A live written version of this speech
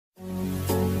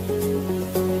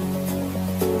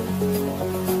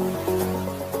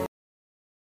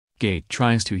Kate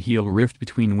tries to heal rift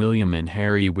between William and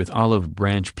Harry with olive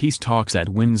branch peace talks at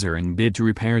Windsor and bid to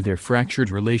repair their fractured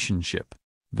relationship.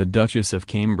 The Duchess of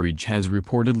Cambridge has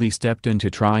reportedly stepped in to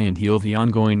try and heal the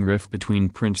ongoing rift between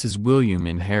Princes William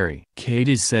and Harry. Kate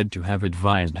is said to have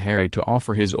advised Harry to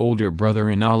offer his older brother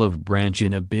an olive branch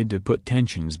in a bid to put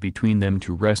tensions between them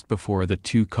to rest before the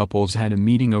two couples had a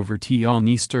meeting over tea on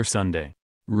Easter Sunday.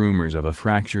 Rumors of a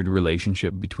fractured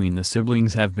relationship between the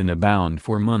siblings have been abound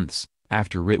for months,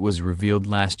 after it was revealed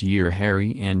last year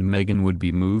Harry and Meghan would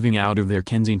be moving out of their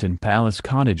Kensington Palace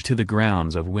cottage to the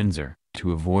grounds of Windsor,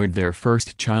 to avoid their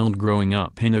first child growing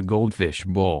up in a goldfish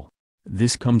bowl.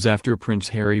 This comes after Prince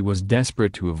Harry was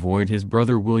desperate to avoid his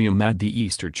brother William at the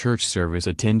Easter church service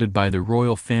attended by the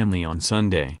royal family on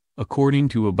Sunday, according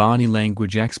to a body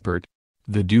language expert.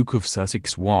 The Duke of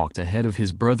Sussex walked ahead of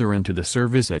his brother into the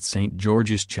service at St.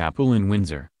 George's Chapel in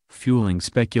Windsor, fueling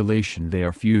speculation they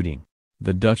are feuding.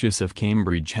 The Duchess of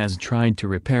Cambridge has tried to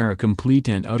repair a complete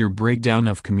and utter breakdown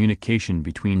of communication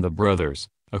between the brothers,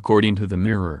 according to the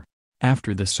Mirror.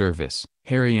 After the service,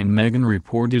 Harry and Meghan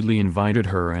reportedly invited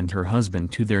her and her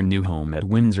husband to their new home at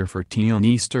Windsor for tea on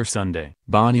Easter Sunday.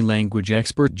 Body language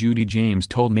expert Judy James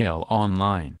told Mail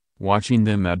Online, "Watching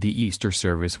them at the Easter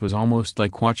service was almost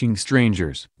like watching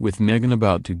strangers." With Meghan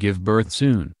about to give birth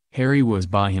soon, Harry was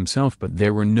by himself but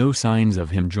there were no signs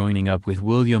of him joining up with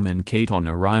William and Kate on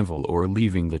arrival or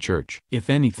leaving the church. If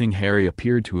anything, Harry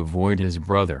appeared to avoid his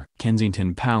brother.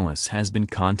 Kensington Palace has been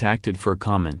contacted for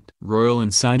comment. Royal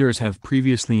insiders have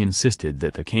previously insisted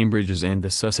that the Cambridges and the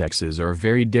Sussexes are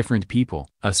very different people.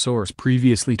 A source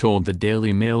previously told the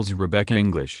Daily Mail's Rebecca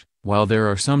English, "While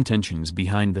there are some tensions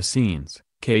behind the scenes,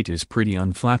 Kate is pretty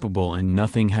unflappable and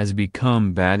nothing has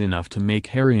become bad enough to make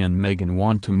Harry and Meghan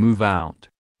want to move out.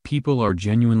 People are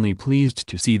genuinely pleased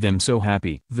to see them so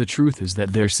happy. The truth is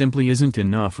that there simply isn't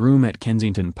enough room at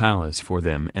Kensington Palace for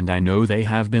them, and I know they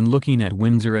have been looking at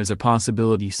Windsor as a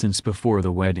possibility since before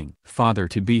the wedding."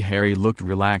 Father-to-be Harry looked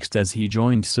relaxed as he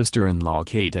joined sister-in-law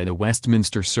Kate at a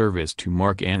Westminster service to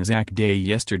mark Anzac Day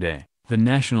yesterday, the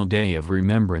National Day of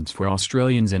Remembrance for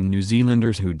Australians and New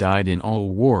Zealanders who died in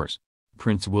all wars.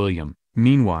 Prince William,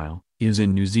 meanwhile, is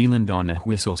in New Zealand on a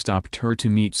whistle-stop tour to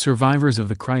meet survivors of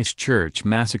the Christchurch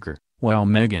massacre, while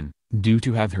Meghan, due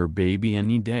to have her baby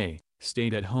any day,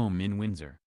 stayed at home in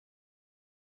Windsor.